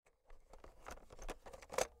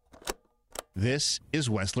This is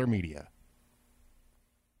Wessler Media.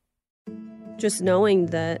 Just knowing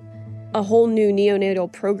that a whole new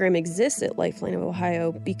neonatal program exists at Lifeline of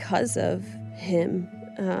Ohio because of him,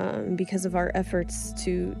 because of our efforts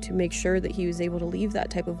to make sure that he was able to leave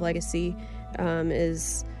that type of legacy,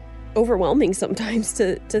 is overwhelming sometimes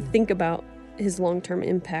to think about his long-term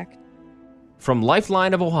impact. From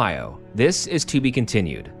Lifeline of Ohio, this is To Be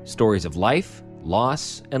Continued, Stories of Life,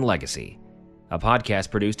 Loss, and Legacy, a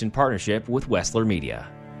podcast produced in partnership with Wessler Media.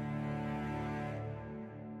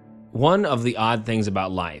 One of the odd things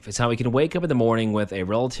about life is how we can wake up in the morning with a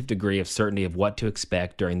relative degree of certainty of what to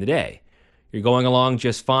expect during the day. You're going along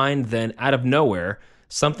just fine, then out of nowhere,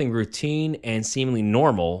 something routine and seemingly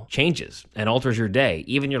normal changes and alters your day,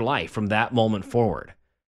 even your life, from that moment forward.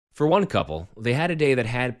 For one couple, they had a day that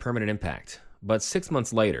had permanent impact, but 6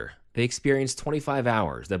 months later, they experienced 25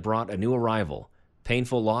 hours that brought a new arrival,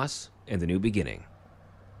 painful loss, and a new beginning.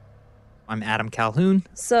 I'm Adam Calhoun.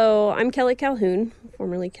 So I'm Kelly Calhoun,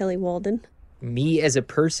 formerly Kelly Walden. Me as a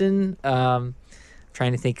person, trying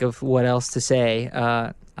to think of what else to say.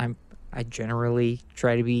 I generally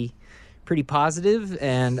try to be pretty positive,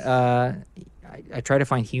 and I try to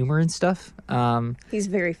find humor and stuff. He's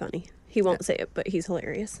very funny. He won't say it, but he's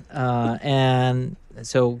hilarious. And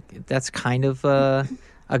so that's kind of a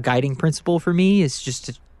guiding principle for me. Is just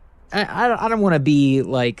to, I don't want to be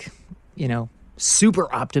like,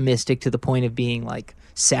 super optimistic to the point of being like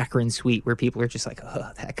saccharine sweet, where people are just like,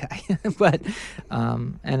 oh, that guy. But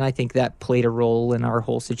and I think that played a role in our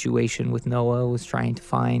whole situation with Noah, was trying to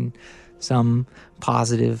find some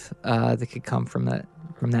positive that could come from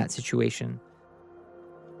that situation.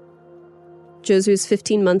 Josie was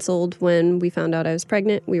 15 months old when we found out I was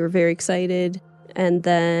pregnant. We were very excited. And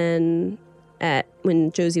then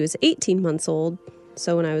when Josie was 18 months old,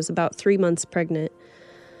 so when I was about 3 months pregnant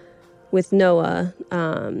with Noah,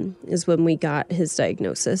 is when we got his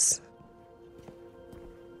diagnosis.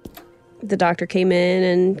 The doctor came in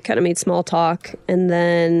and kind of made small talk, and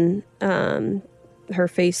then her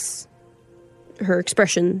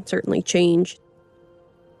expression certainly changed.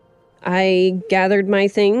 I gathered my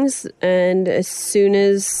things, and as soon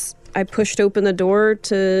as I pushed open the door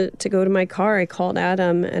to go to my car, I called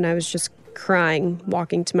Adam, and I was just crying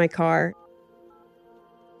walking to my car.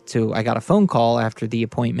 So I got a phone call after the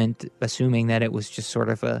appointment, assuming that it was just sort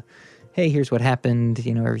of a, hey, here's what happened,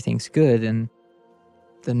 everything's good. And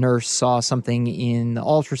the nurse saw something in the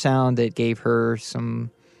ultrasound that gave her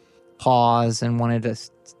some pause and wanted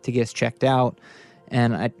us to get us checked out.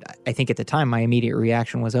 And I think at the time, my immediate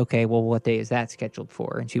reaction was, okay, well, what day is that scheduled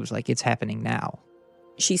for? And she was like, it's happening now.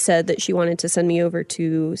 She said that she wanted to send me over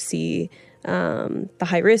to see the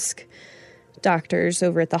high-risk doctors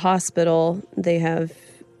over at the hospital. They have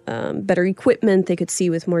better equipment. They could see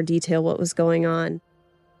with more detail what was going on.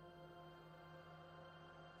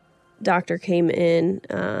 Doctor came in,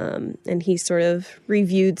 and he sort of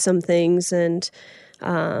reviewed some things, and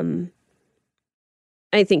I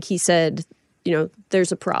think he said,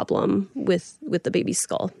 there's a problem with the baby's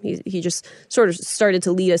skull. He just sort of started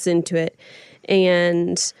to lead us into it.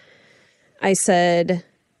 And I said,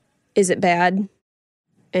 is it bad?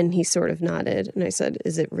 And he sort of nodded. And I said,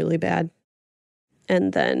 is it really bad?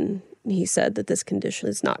 And then he said that this condition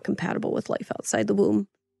is not compatible with life outside the womb.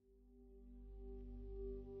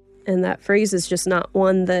 And that phrase is just not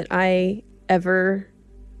one that I ever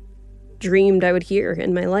dreamed I would hear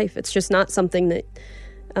in my life. It's just not something that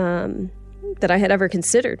I had ever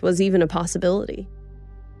considered was even a possibility.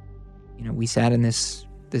 We sat in this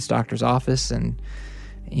doctor's office, and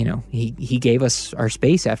he gave us our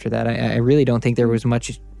space after that. I really don't think there was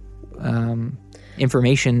much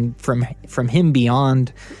information from him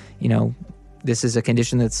beyond, this is a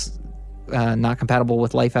condition that's not compatible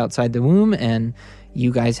with life outside the womb, and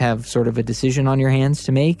you guys have sort of a decision on your hands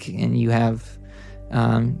to make, and you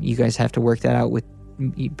guys have to work that out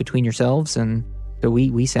between yourselves. And so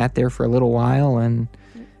we sat there for a little while, and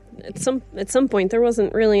at some point there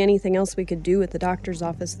wasn't really anything else we could do at the doctor's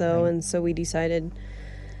office, though, and so we decided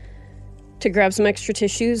to grab some extra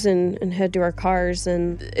tissues and head to our cars.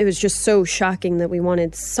 And it was just so shocking that we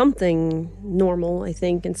wanted something normal, I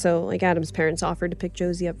think. And so, Adam's parents offered to pick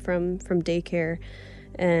Josie up from daycare,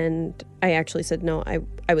 and I actually said no.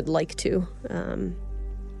 I would like to.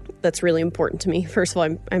 That's really important to me. First of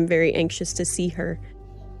all, I'm very anxious to see her.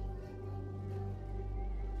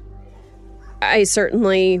 I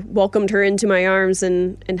certainly welcomed her into my arms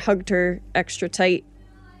and hugged her extra tight,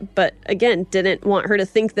 but again, didn't want her to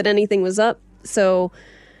think that anything was up. So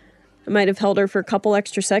I might have held her for a couple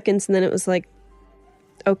extra seconds, and then it was like,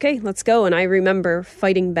 okay, let's go. And I remember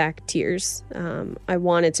fighting back tears. I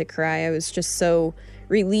wanted to cry. I was just so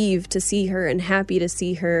relieved to see her and happy to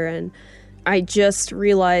see her. And I just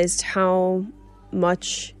realized how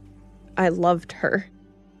much I loved her.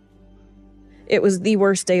 It was the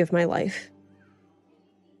worst day of my life.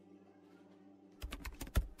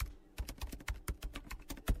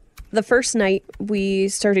 The first night, we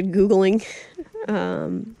started Googling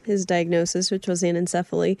his diagnosis, which was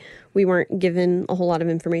anencephaly. We weren't given a whole lot of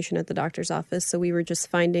information at the doctor's office, so we were just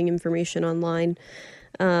finding information online.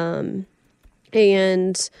 That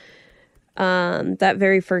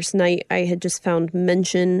very first night, I had just found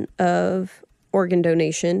mention of organ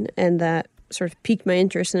donation, and that sort of piqued my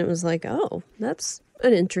interest, and it was like, oh, that's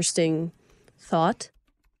an interesting thought.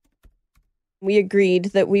 We agreed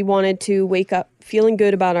that we wanted to wake up feeling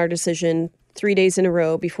good about our decision 3 days in a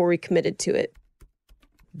row before we committed to it.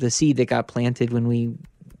 The seed that got planted when we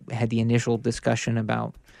had the initial discussion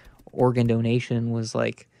about organ donation was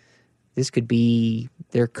like, there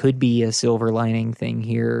could be a silver lining thing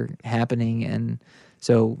here happening. And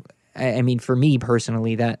so, I mean, for me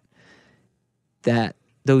personally, that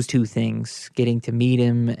those two things, getting to meet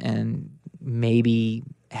him and maybe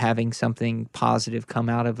having something positive come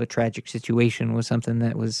out of a tragic situation, was something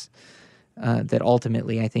that was that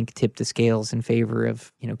ultimately I think tipped the scales in favor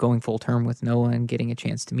of, going full term with Noah and getting a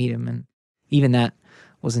chance to meet him. And even that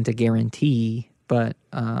wasn't a guarantee, but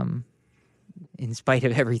in spite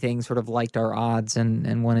of everything, sort of liked our odds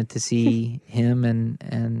and wanted to see him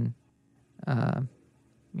and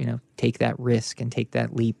take that risk and take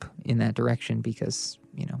that leap in that direction, because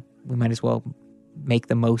we might as well make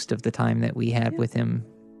the most of the time that we had with him.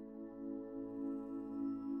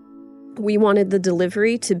 We wanted the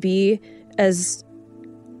delivery to be as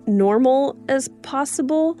normal as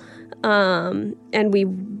possible, and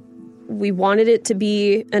we wanted it to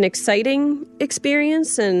be an exciting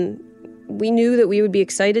experience, and we knew that we would be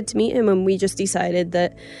excited to meet him, and we just decided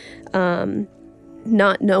that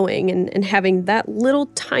not knowing and having that little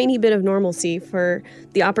tiny bit of normalcy for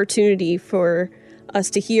the opportunity for us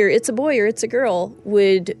to hear it's a boy or it's a girl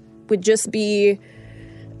would just be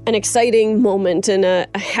an exciting moment and a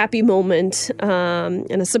happy moment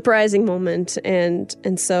and a surprising moment.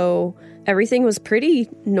 And so everything was pretty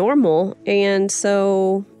normal. And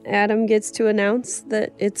so Adam gets to announce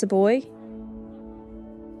that it's a boy.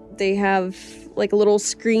 They have like a little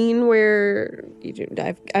screen where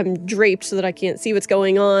I'm draped so that I can't see what's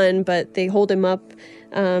going on, but they hold him up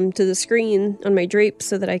to the screen on my drape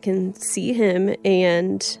so that I can see him.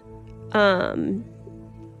 And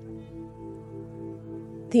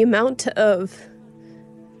the amount of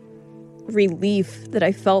relief that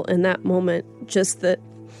I felt in that moment, just that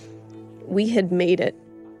we had made it,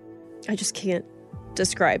 I just can't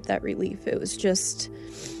describe that relief. It was just,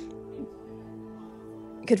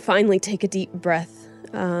 I could finally take a deep breath.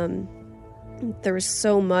 There was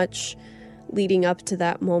so much leading up to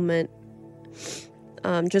that moment.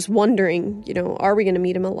 Just wondering, are we going to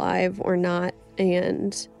meet him alive or not?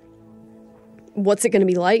 And what's it going to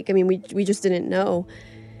be like? I mean, we just didn't know.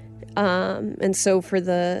 And so for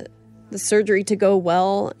the surgery to go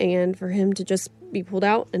well and for him to just be pulled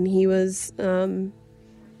out and he was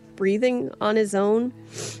breathing on his own,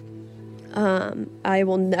 I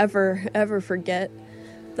will never, ever forget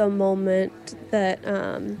the moment that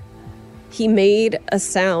he made a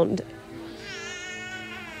sound.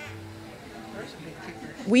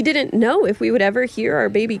 We didn't know if we would ever hear our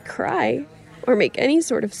baby cry or make any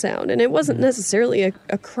sort of sound. And it wasn't necessarily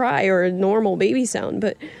a cry or a normal baby sound,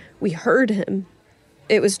 but we heard him.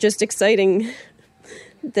 It was just exciting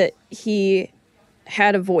that he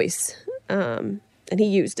had a voice, and he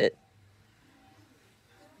used it.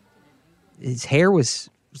 His hair was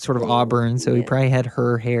sort of auburn, so he probably had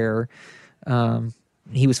her hair.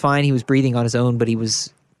 He was fine. He was breathing on his own, but he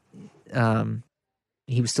was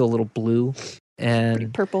still a little blue and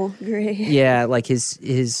pretty purple gray. Yeah, like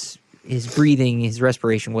his breathing, his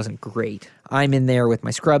respiration wasn't great. I'm in there with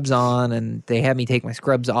my scrubs on, and they had me take my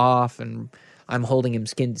scrubs off, and I'm holding him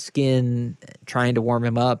skin to skin, trying to warm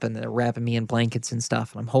him up, and they're wrapping me in blankets and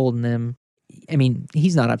stuff, and I'm holding him. I mean,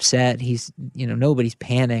 he's not upset. He's, nobody's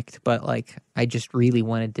panicked, but like, I just really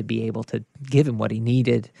wanted to be able to give him what he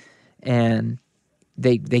needed. And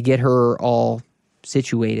they get her all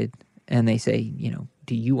situated, and they say,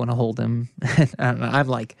 do you want to hold him? I'm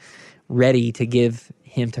like ready to give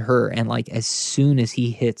him to her. And like, as soon as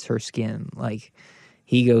he hits her skin, like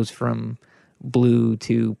he goes from blue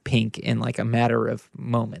to pink in like a matter of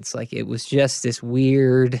moments. Like, it was just this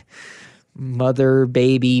weird mother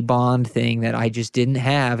baby bond thing that I just didn't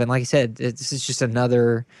have. And like I said, this is just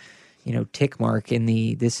another tick mark in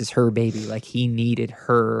the this is her baby. Like he needed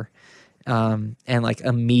her, and like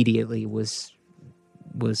immediately was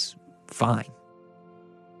fine.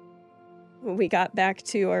 When we got back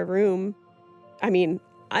to our room, I mean,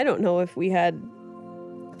 I don't know if we had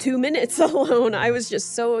 2 minutes alone. I was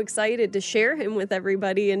just so excited to share him with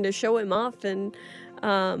everybody and to show him off. And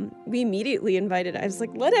we immediately invited, I was like,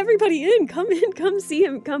 let everybody in, come see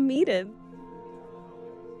him, come meet him.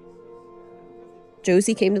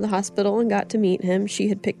 Josie came to the hospital and got to meet him. She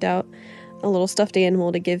had picked out a little stuffed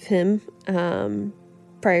animal to give him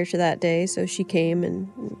prior to that day. So she came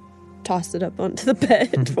and tossed it up onto the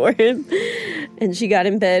bed for him. And she got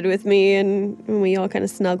in bed with me and we all kind of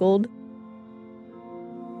snuggled.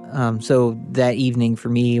 So that evening for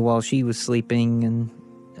me, while she was sleeping and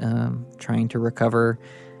trying to recover,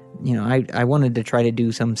 I wanted to try to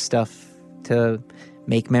do some stuff to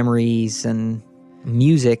make memories, and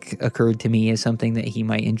music occurred to me as something that he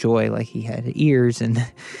might enjoy. Like he had ears, and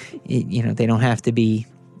they don't have to be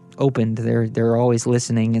opened. They're always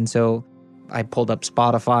listening. And so I pulled up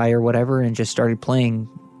Spotify or whatever and just started playing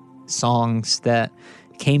songs that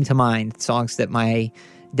came to mind, songs that my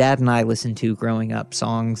dad and I listened to growing up,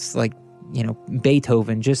 songs like,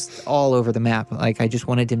 Beethoven, just all over the map. Like I just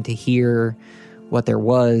wanted him to hear what there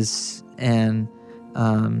was. And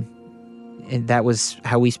that was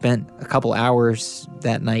how we spent a couple hours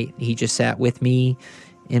that night. He just sat with me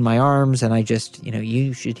in my arms, and I just,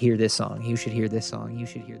 you should hear this song. You should hear this song. You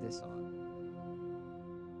should hear this song.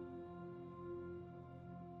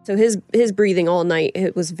 So his breathing all night,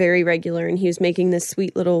 it was very regular, and he was making this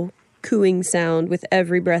sweet little cooing sound with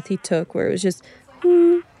every breath he took, where it was just,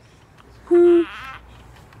 oh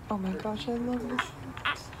my gosh, I love this.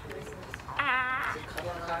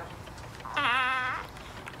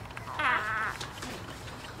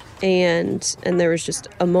 And there was just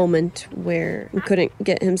a moment where he couldn't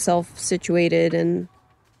get himself situated, and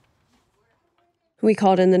we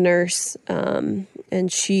called in the nurse, and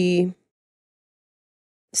she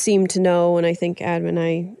seemed to know, and I think Adam and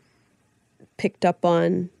I picked up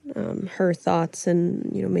on her thoughts,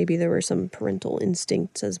 and maybe there were some parental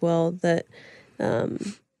instincts as well, that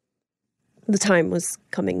the time was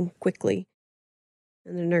coming quickly.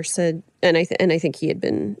 And the nurse said, and I think he had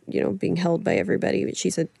been being held by everybody, but she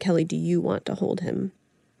said, "Kelly, do you want to hold him?"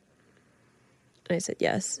 And I said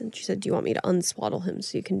yes. And she said, "Do you want me to unswaddle him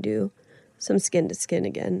so you can do some skin to skin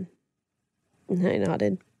again?" And I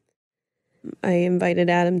nodded. I invited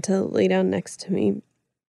Adam to lay down next to me.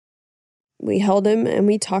 We held him and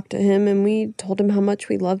we talked to him, and we told him how much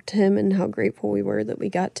we loved him and how grateful we were that we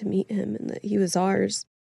got to meet him and that he was ours.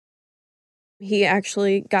 He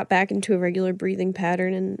actually got back into a regular breathing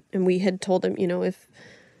pattern, and we had told him, if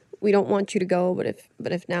we don't want you to go, but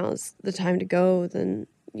if now is the time to go, then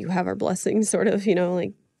you have our blessing, sort of,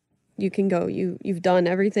 like you can go. You've done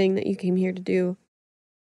everything that you came here to do.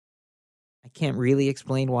 I can't really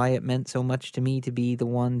explain why it meant so much to me to be the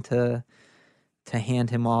one to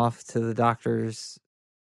hand him off to the doctors.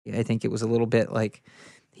 I think it was a little bit like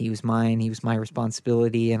he was mine, he was my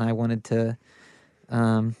responsibility, and I wanted to,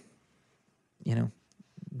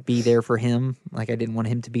 be there for him. Like I didn't want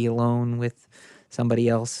him to be alone with somebody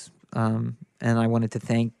else. And I wanted to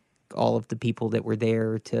thank all of the people that were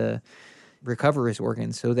there to recover his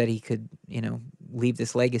organs so that he could, leave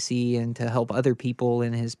this legacy and to help other people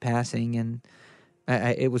in his passing. And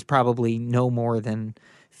it was probably no more than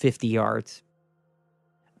 50 yards.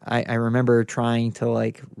 I remember trying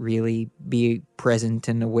to really be present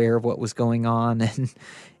and aware of what was going on, and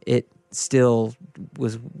it still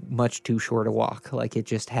was much too short a walk. Like it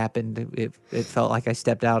just happened. It felt like I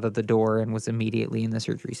stepped out of the door and was immediately in the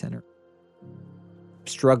surgery center.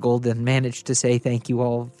 Struggled and managed to say thank you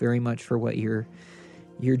all very much for what you're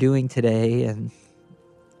doing today, and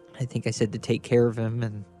I think I said to take care of him,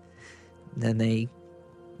 and then they,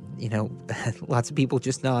 lots of people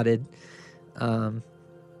just nodded, and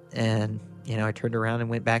I turned around and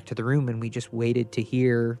went back to the room, and we just waited to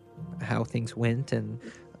hear how things went. And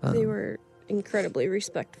they were incredibly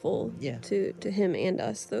respectful Yeah. to him and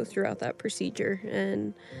us, though, throughout that procedure.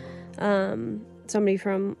 And somebody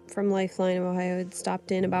from Lifeline of Ohio had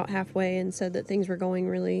stopped in about halfway and said that things were going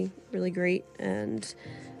really, really great. And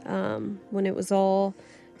when it was all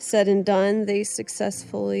said and done, they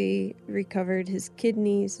successfully recovered his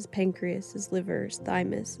kidneys, his pancreas, his liver, his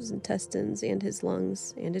thymus, his intestines, and his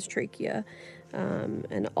lungs, and his trachea.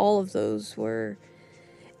 And all of those were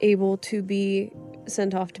able to be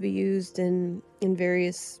sent off to be used in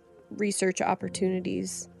various research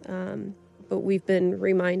opportunities. But we've been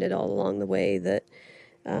reminded all along the way that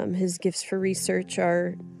his gifts for research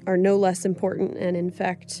are no less important, and in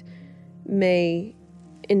fact may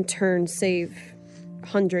in turn save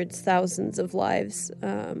hundreds, thousands of lives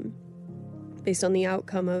based on the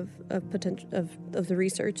outcome of the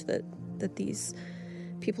research that these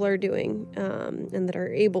people are doing and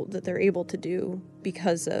that they're able to do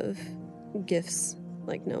because of gifts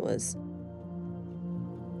like Noah's.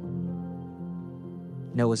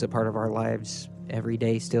 Noah's a part of our lives every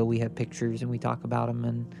day. Still, we have pictures and we talk about him,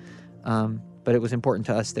 and but it was important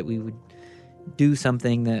to us that we would do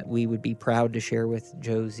something that we would be proud to share with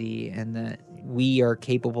Josie, and that we are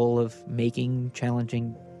capable of making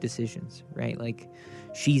challenging decisions, right? Like,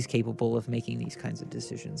 she's capable of making these kinds of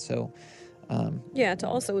decisions. So, to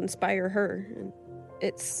also inspire her.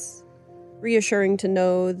 It's reassuring to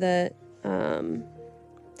know that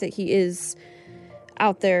that he is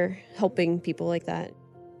out there helping people like that.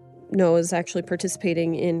 Noah's actually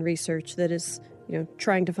participating in research that is,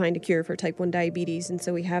 trying to find a cure for type 1 diabetes. And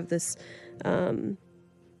so we have this, it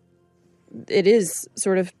is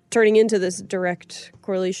sort of turning into this direct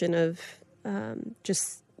correlation of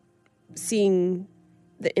just seeing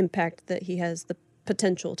the impact that he has the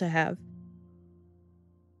potential to have.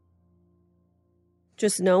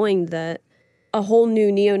 Just knowing that a whole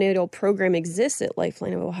new neonatal program exists at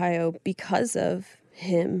Lifeline of Ohio because of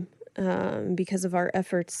him, because of our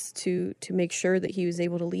efforts to make sure that he was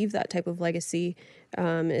able to leave that type of legacy,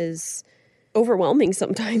 is overwhelming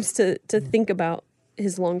sometimes to think about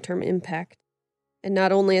his long-term impact. And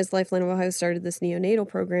not only has Lifeline of Ohio started this neonatal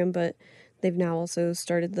program, but they've now also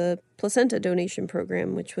started the placenta donation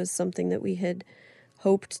program, which was something that we had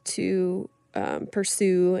hoped to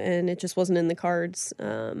pursue, and it just wasn't in the cards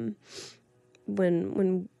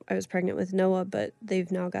when I was pregnant with Noah. But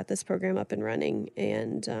they've now got this program up and running,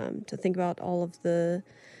 and to think about all of the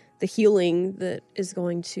healing that is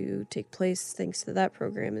going to take place thanks to that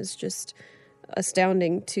program is just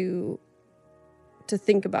astounding to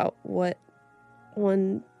think about what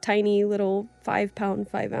one tiny little 5-pound,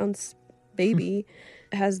 5-ounce baby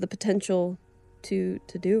has the potential to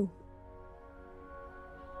do.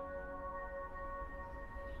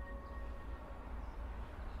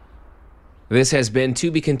 This has been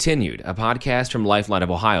To Be Continued, a podcast from Lifeline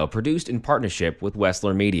of Ohio, produced in partnership with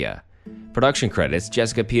Wessler Media. Production credits: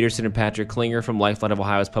 Jessica Peterson and Patrick Klinger from Lifeline of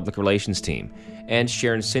Ohio's Public Relations team, and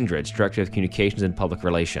Sharon Sindrich, Director of Communications and Public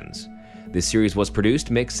Relations. This series was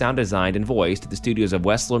produced, mixed, sound designed, and voiced at the studios of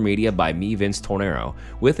Wessler Media by me, Vince Tornero,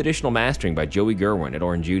 with additional mastering by Joey Gerwin at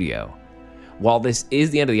Orange-Udio. While this is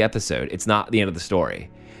the end of the episode, it's not the end of the story.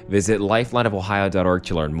 Visit lifelineofohio.org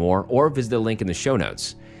to learn more, or visit the link in the show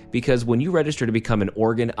notes. Because when you register to become an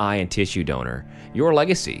organ, eye, and tissue donor, your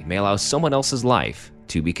legacy may allow someone else's life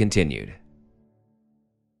to be continued.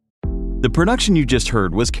 The production you just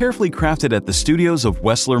heard was carefully crafted at the studios of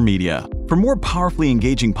Wessler Media. For more powerfully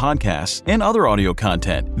engaging podcasts and other audio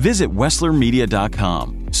content, visit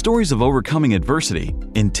WesslerMedia.com. Stories of overcoming adversity,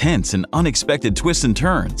 intense and unexpected twists and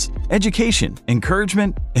turns, education,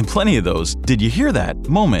 encouragement, and plenty of those "did you hear that"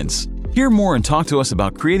 moments. Hear more and talk to us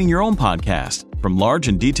about creating your own podcast, from large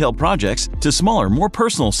and detailed projects to smaller, more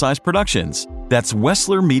personal-sized productions. That's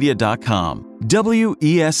WesslerMedia.com.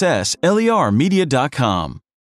 WESSLER Media.com.